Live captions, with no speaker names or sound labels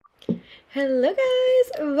Hello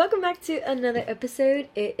guys! Welcome back to another episode.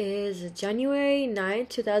 It is January 9th,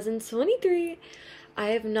 2023. I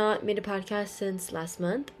have not made a podcast since last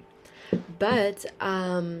month. But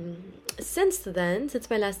since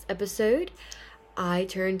my last episode, I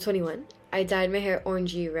turned 21. I dyed my hair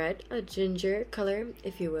orangey red, a ginger color,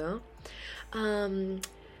 if you will. And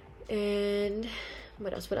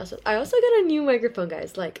what else? I also got a new microphone,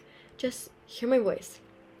 guys. Just hear my voice.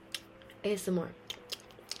 ASMR.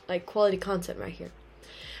 Quality content right here.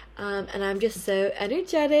 And I'm just so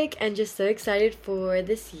energetic and just so excited for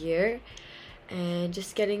this year and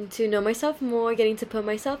just getting to know myself more, getting to put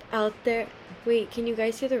myself out there. Wait, can you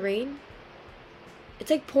guys hear the rain?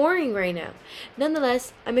 It's pouring right now.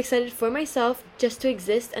 Nonetheless, I'm excited for myself just to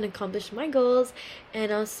exist and accomplish my goals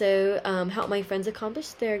and also help my friends accomplish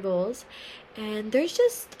their goals. And there's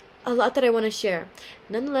just a lot that I want to share.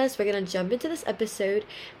 Nonetheless, we're going to jump into this episode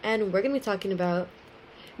and we're going to be talking about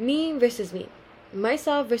me versus me.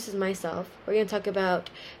 Myself versus myself. We're going to talk about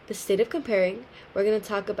the state of comparing. We're going to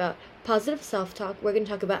talk about positive self-talk. We're going to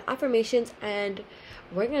talk about affirmations. And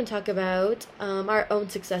we're going to talk about our own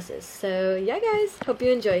successes. So, yeah, guys. Hope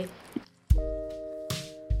you enjoy.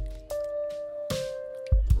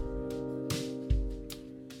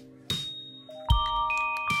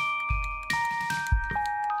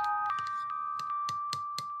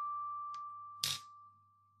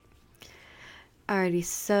 Alrighty,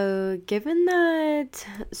 so given that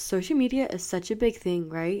social media is such a big thing,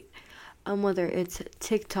 right? Whether it's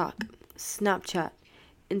TikTok, Snapchat,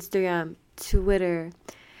 Instagram, Twitter,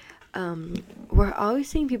 we're always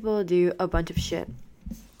seeing people do a bunch of shit.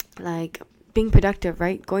 Like being productive,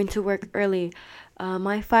 right? Going to work early,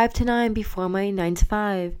 my 5 to 9 before my 9 to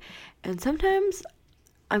 5. And sometimes,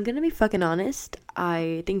 I'm gonna be fucking honest,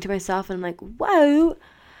 I think to myself and I'm like, whoa,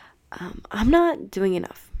 I'm not doing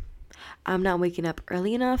enough. I'm not waking up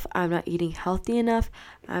early enough. I'm not eating healthy enough.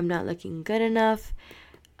 I'm not looking good enough.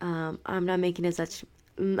 I'm not making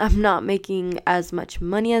as much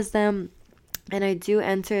money as them. And I do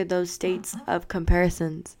enter those states of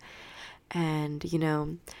comparisons. And,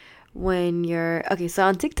 when you're... Okay, so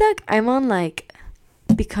on TikTok, I'm on,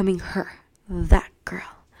 becoming her, that girl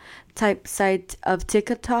type site of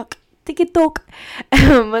TikTok.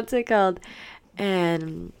 What's it called?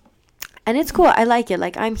 And it's cool. I like it.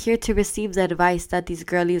 I'm here to receive the advice that these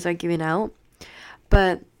girlies are giving out.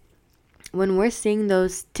 But when we're seeing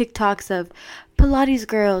those TikToks of Pilates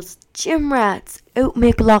girls, gym rats, oat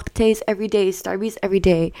milk lattes every day, Starbucks every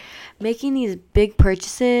day, making these big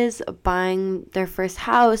purchases, buying their first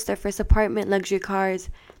house, their first apartment, luxury cars,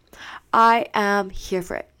 I am here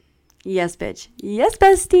for it. Yes, bitch. Yes,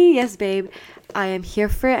 bestie. Yes, babe. I am here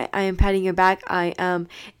for it. I am patting your back. I am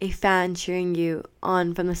a fan cheering you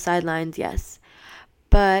on from the sidelines. Yes.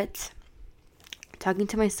 But talking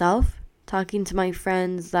to myself, talking to my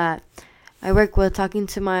friends that I work with, talking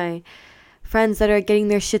to my friends that are getting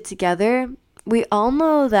their shit together, we all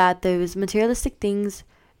know that those materialistic things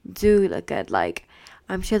do look good.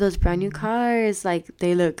 I'm sure those brand new cars,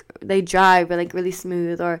 they drive really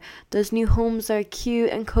smooth, or those new homes are cute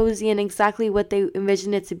and cozy and exactly what they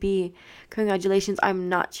envisioned it to be. Congratulations. I'm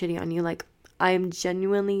not shitting on you. I am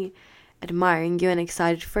genuinely admiring you and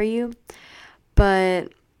excited for you.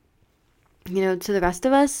 But, to the rest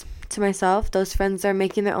of us, to myself, those friends that are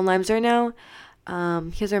making their own lives right now,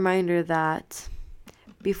 here's a reminder that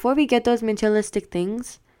before we get those materialistic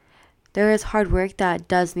things, there is hard work that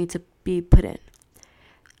does need to be put in.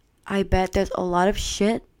 I bet there's a lot of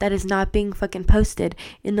shit that is not being fucking posted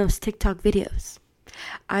in those TikTok videos.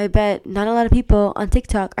 I bet not a lot of people on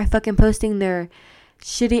TikTok are fucking posting their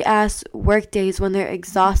shitty ass work days when they're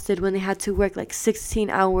exhausted, when they had to work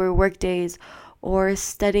 16-hour work days or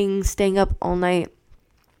staying up all night.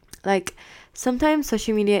 Sometimes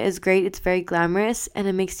social media is great. It's very glamorous and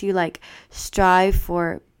it makes you strive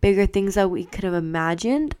for bigger things that we could have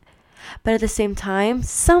imagined. But at the same time,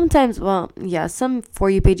 sometimes, some For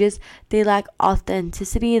You pages, they lack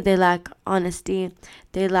authenticity, they lack honesty,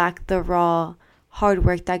 they lack the raw hard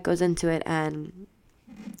work that goes into it. And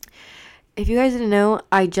if you guys didn't know,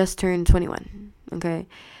 I just turned 21, okay?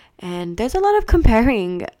 And there's a lot of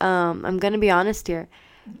comparing. I'm going to be honest here.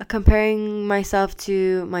 Comparing myself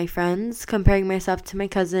to my friends, comparing myself to my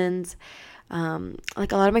cousins. A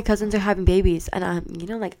lot of my cousins are having babies. And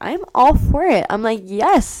I'm all for it. I'm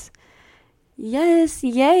yes,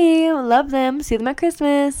 yay, love them, see them at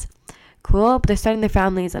Christmas. Cool, but they're starting their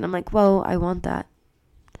families, and I'm whoa, I want that.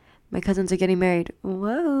 My cousins are getting married.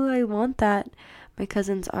 Whoa, I want that. My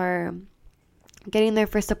cousins are getting their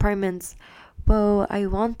first apartments. Whoa, I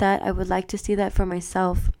want that. I would like to see that for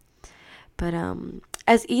myself. But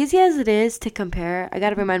as easy as it is to compare, I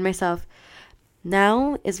gotta remind myself,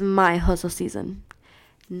 now is my hustle season.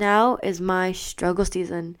 Now is my struggle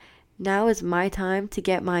season. Now is my time to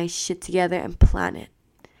get my shit together and plan it.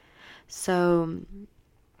 So,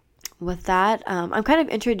 with that, I'm kind of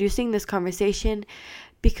introducing this conversation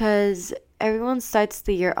because everyone starts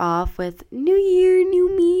the year off with new year,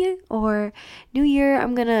 new me, or new year,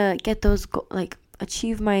 I'm gonna get those,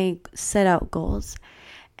 achieve my set out goals.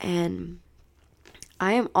 And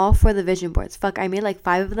I am all for the vision boards. Fuck, I made like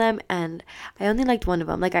 5 of them and I only liked one of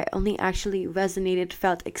them. Like, I only actually resonated,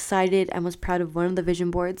 felt excited, and was proud of one of the vision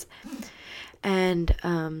boards. And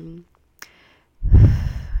now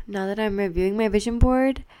that I'm reviewing my vision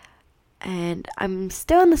board, and I'm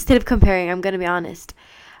still in the state of comparing, I'm going to be honest.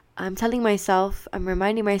 I'm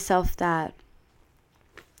reminding myself that,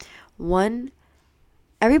 1,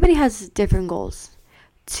 everybody has different goals.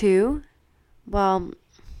 2, well,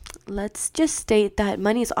 let's just state that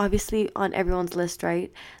money is obviously on everyone's list,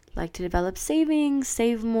 right? Like to develop savings,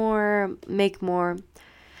 save more, make more.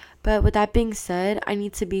 But with that being said, I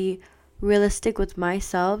need to be realistic with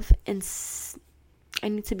myself and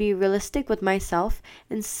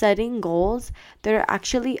setting goals that are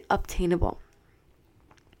actually obtainable.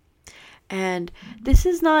 And this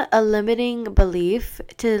is not a limiting belief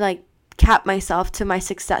to like cap myself to my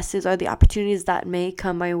successes or the opportunities that may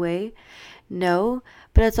come my way. No,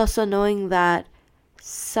 but it's also knowing that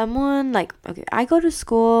I go to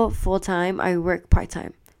school full time, I work part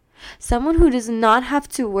time. Someone who does not have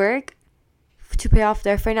to work to pay off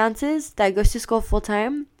their finances, that goes to school full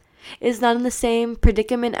time, is not in the same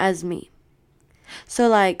predicament as me. So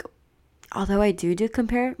like, although I do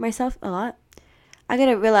compare myself a lot, I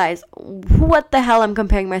gotta realize what the hell I'm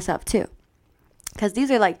comparing myself to. Because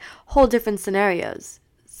these are like whole different scenarios.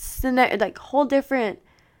 Like whole different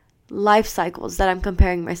life cycles that I'm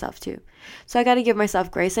comparing myself to. So I gotta give myself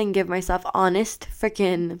grace and give myself honest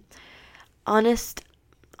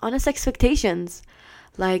expectations.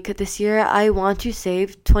 Like this year I want to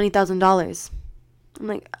save $20,000. I'm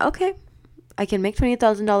like, okay, I can make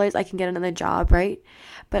 $20,000. I can get another job, right?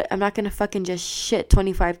 But I'm not gonna fucking just shit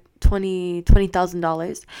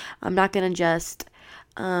 $20,000. I'm not gonna just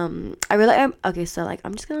I'm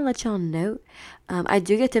just gonna let y'all know. I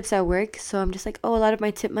do get tips at work, so I'm just like, a lot of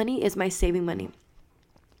my tip money is my saving money.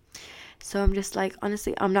 So I'm just like,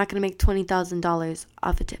 honestly, I'm not gonna make $20,000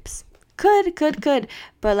 off of tips. Could,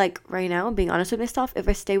 but like right now, being honest with myself, if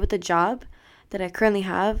I stay with the job that I currently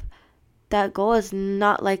have, that goal is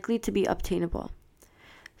not likely to be obtainable.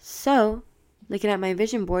 So, looking at my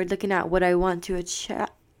vision board, looking at what I want to achieve,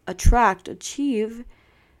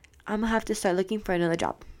 I'm gonna have to start looking for another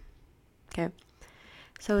job. Okay?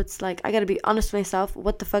 So it's like, I gotta be honest with myself,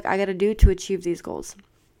 what the fuck I gotta do to achieve these goals.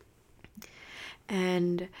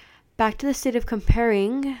 And back to the state of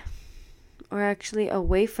comparing, or actually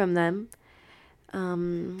away from them,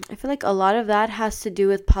 I feel like a lot of that has to do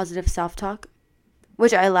with positive self-talk,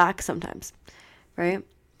 which I lack sometimes, right?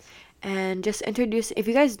 And just if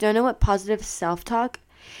you guys don't know what positive self-talk,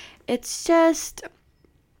 it's just,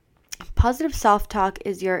 positive self-talk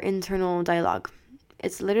is your internal dialogue.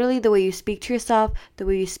 It's literally the way you speak to yourself, the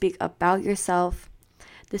way you speak about yourself.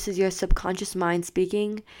 This is your subconscious mind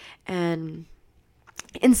speaking, and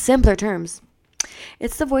in simpler terms,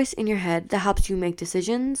 it's the voice in your head that helps you make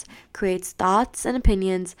decisions, creates thoughts and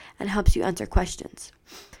opinions, and helps you answer questions.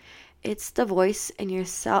 It's the voice in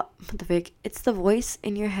It's the voice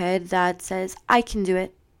in your head that says, I can do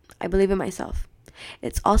it. I believe in myself.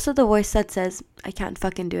 It's also the voice that says, I can't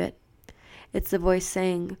fucking do it. It's the voice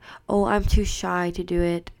saying, oh, I'm too shy to do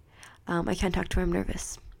it. I can't talk to her, I'm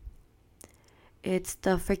nervous. It's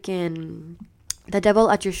the devil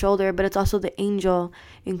at your shoulder, but it's also the angel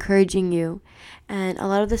encouraging you. And a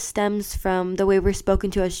lot of this stems from the way we're spoken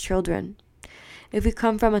to as children. If we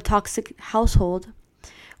come from a toxic household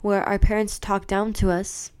where our parents talk down to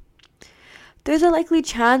us, there's a likely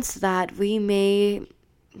chance that we may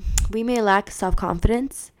lack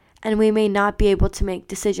self-confidence and we may not be able to make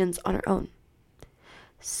decisions on our own.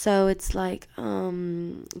 So it's like,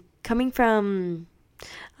 coming from,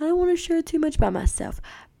 I don't want to share too much about myself,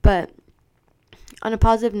 but on a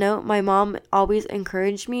positive note, my mom always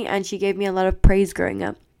encouraged me and she gave me a lot of praise growing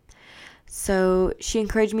up. So she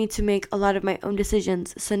encouraged me to make a lot of my own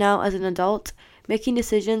decisions. So now as an adult, making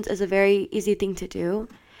decisions is a very easy thing to do.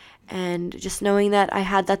 And just knowing that I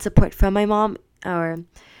had that support from my mom, or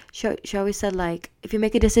she always said, like, if you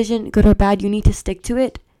make a decision, good or bad, you need to stick to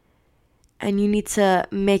it. And you need to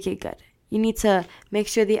make it good. You need to make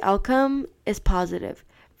sure the outcome is positive.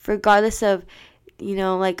 Regardless of,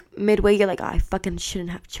 like midway, you're like, I fucking shouldn't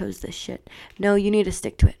have chose this shit. No, you need to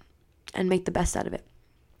stick to it and make the best out of it.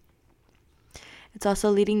 It's also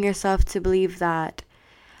leading yourself to believe that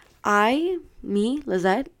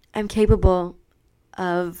Lizette, am capable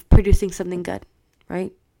of producing something good,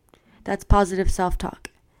 right? That's positive self-talk.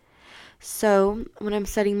 So when I'm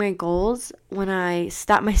setting my goals, when I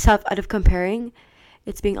stop myself out of comparing,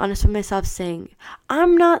 it's being honest with myself saying,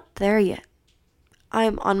 I'm not there yet.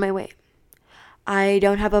 I'm on my way. I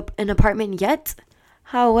don't have an apartment yet.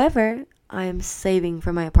 However, I'm saving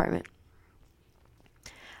for my apartment.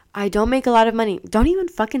 I don't make a lot of money. Don't even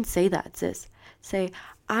fucking say that, sis. Say,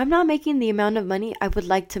 I'm not making the amount of money I would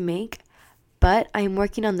like to make, but I'm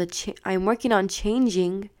working on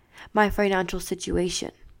changing my financial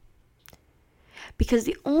situation. Because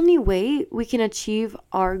the only way we can achieve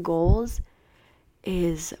our goals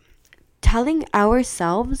is telling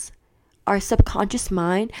ourselves, our subconscious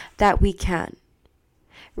mind, that we can.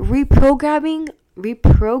 Reprogramming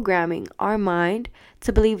our mind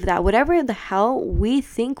to believe that whatever the hell we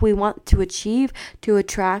think we want to achieve, to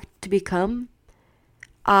attract, to become,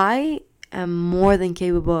 I am more than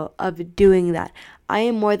capable of doing that. I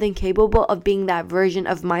am more than capable of being that version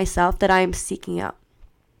of myself that I am seeking out.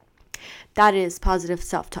 That is positive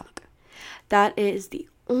self-talk. That is the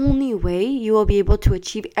only way you will be able to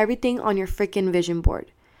achieve everything on your freaking vision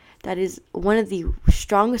board. That is one of the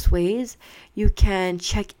strongest ways you can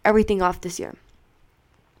check everything off this year.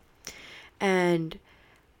 And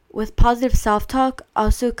with positive self-talk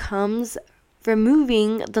also comes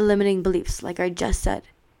removing the limiting beliefs, like I just said.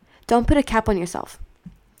 Don't put a cap on yourself.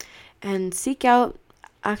 And seek out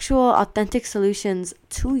actual authentic solutions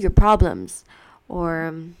to your problems.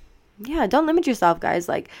 Or, don't limit yourself, guys.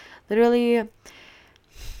 Like, literally,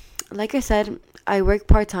 like I said, I work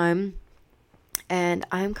part-time. And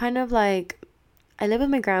I'm kind of like, I live with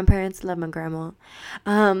my grandparents, love my grandma.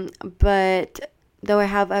 But though I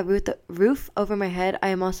have a roof over my head, I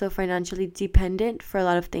am also financially dependent for a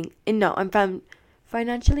lot of things. And no, I'm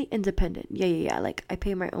financially independent. Yeah. Like, I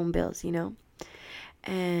pay my own bills,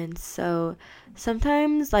 And so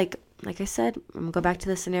sometimes, like I said, I'm going to go back to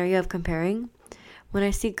the scenario of comparing. When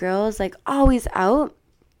I see girls, like, always out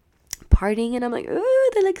partying, and I'm like, ooh,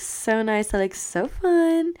 they look so nice. They look so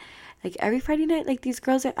fun. Like, every Friday night, like, these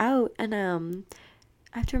girls are out. And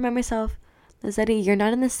I have to remind myself, Lizetti, you're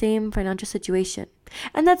not in the same financial situation.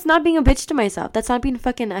 And that's not being a bitch to myself. That's not being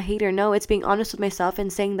fucking a hater. No, it's being honest with myself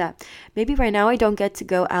and saying that maybe right now I don't get to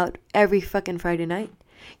go out every fucking Friday night.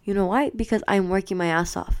 You know why? Because I'm working my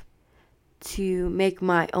ass off to make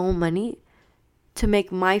my own money, to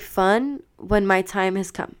make my fun when my time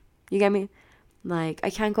has come. You get me? Like, I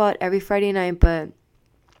can't go out every Friday night, but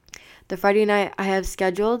the Friday night I have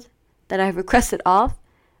scheduled that I've requested off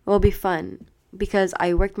will be fun because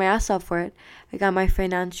I worked my ass off for it. I got my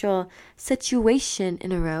financial situation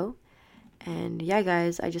in a row. And yeah,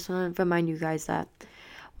 guys, I just want to remind you guys that,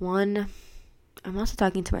 one, I'm also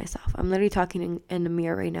talking to myself. I'm literally talking in the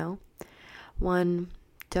mirror right now. One,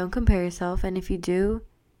 don't compare yourself. And if you do,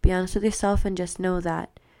 be honest with yourself and just know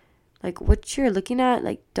that, like, what you're looking at,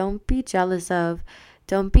 like, don't be jealous of.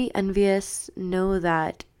 Don't be envious. Know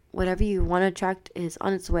that whatever you want to attract is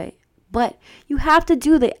on its way. But you have to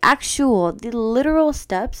do the literal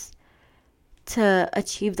steps to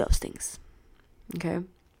achieve those things. Okay?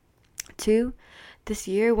 2, this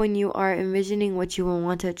year, when you are envisioning what you will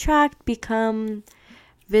want to attract, become,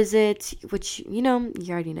 visit, which, you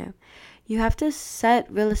already know, you have to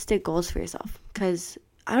set realistic goals for yourself. Because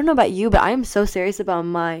I don't know about you, but I am so serious about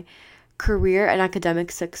my career and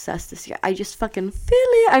academic success this year. I just fucking feel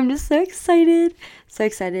it. I'm just so excited. So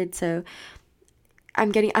excited. So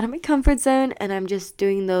I'm getting out of my comfort zone and I'm just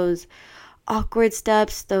doing those awkward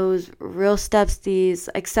steps, those real steps, these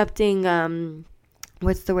accepting,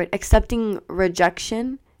 accepting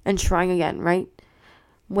rejection and trying again, right?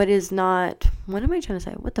 What am I trying to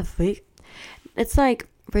say? What the fuck? It's like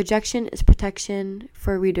rejection is protection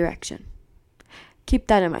for redirection. Keep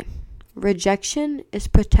that in mind. Rejection is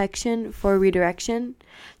protection for redirection.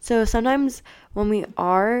 So sometimes when we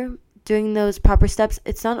are doing those proper steps,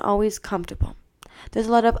 it's not always comfortable. There's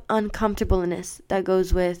a lot of uncomfortableness that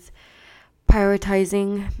goes with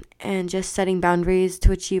prioritizing and just setting boundaries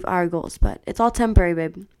to achieve our goals. But it's all temporary,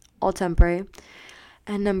 babe. All temporary.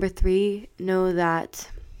 And number 3, know that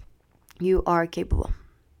you are capable.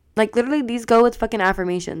 Like, literally, these go with fucking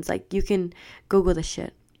affirmations. Like, you can Google this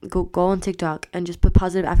shit. Go on TikTok and just put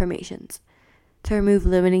positive affirmations to remove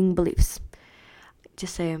limiting beliefs.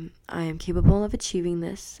 Just say, I am capable of achieving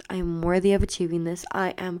this. I am worthy of achieving this.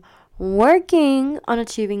 I am working on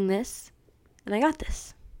achieving this. And I got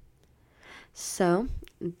this. So,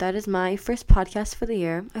 that is my first podcast for the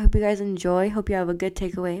year. I hope you guys enjoy. Hope you have a good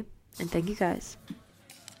takeaway. And thank you guys.